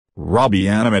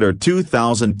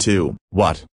RobbieAnimator2002.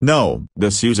 What? No,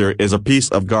 this user is a piece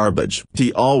of garbage.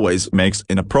 He always makes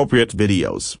inappropriate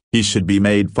videos. He should be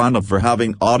made fun of for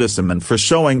having autism and for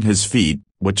showing his feet,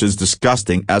 which is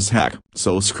disgusting as heck.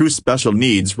 So screw special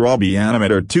needs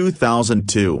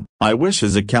RobbieAnimator2002. I wish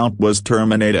his account was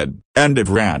terminated. End of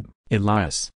rant.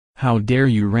 Elias, how dare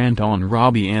you rant on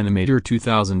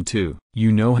RobbieAnimator2002?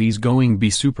 You know he's going to be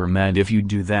super mad if you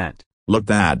do that. Look,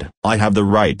 Dad, I have the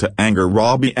right to anger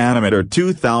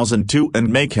RobbieAnimator2002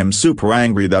 and make him super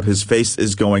angry that his face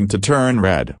is going to turn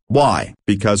red. Why?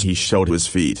 Because he showed his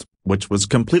feet, which was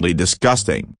completely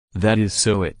disgusting. That is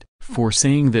so it. For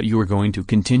saying that you're going to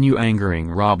continue angering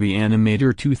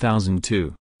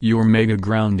RobbieAnimator2002, you're mega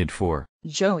grounded for.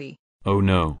 Joey. Oh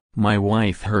no, my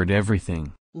wife heard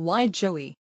everything. Why,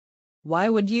 Joey? Why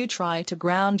would you try to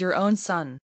ground your own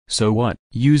son? So what?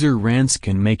 User rants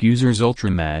can make users ultra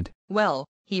mad. Well,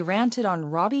 he ranted on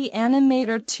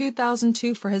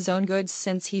RobbieAnimator2002 for his own good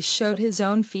since he showed his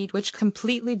own feet, which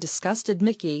completely disgusted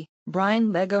Mickey,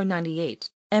 Brian Lego98,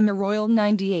 Emma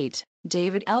Royal98,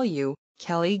 David Lu,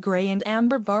 Kelly Gray and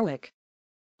Amber Barwick.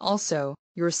 Also,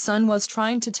 your son was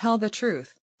trying to tell the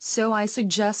truth, so I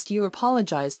suggest you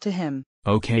apologize to him.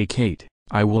 Okay, Kate,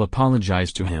 I will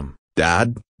apologize to him.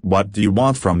 Dad, what do you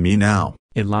want from me now?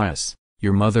 Elias,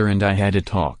 your mother and I had a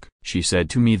talk. She said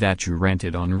to me that you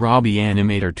ranted on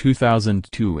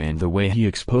RobbieAnimator2002 and the way he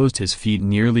exposed his feet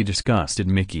nearly disgusted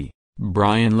Mickey,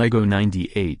 Brian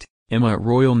Lego98, Emma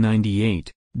Royal98,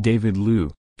 David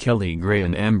Lu, Kelly Gray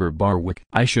and Amber Barwick.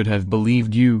 I should have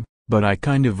believed you, but I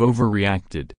kind of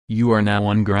overreacted. You are now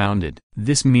ungrounded.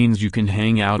 This means you can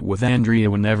hang out with Andrea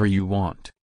whenever you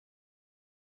want.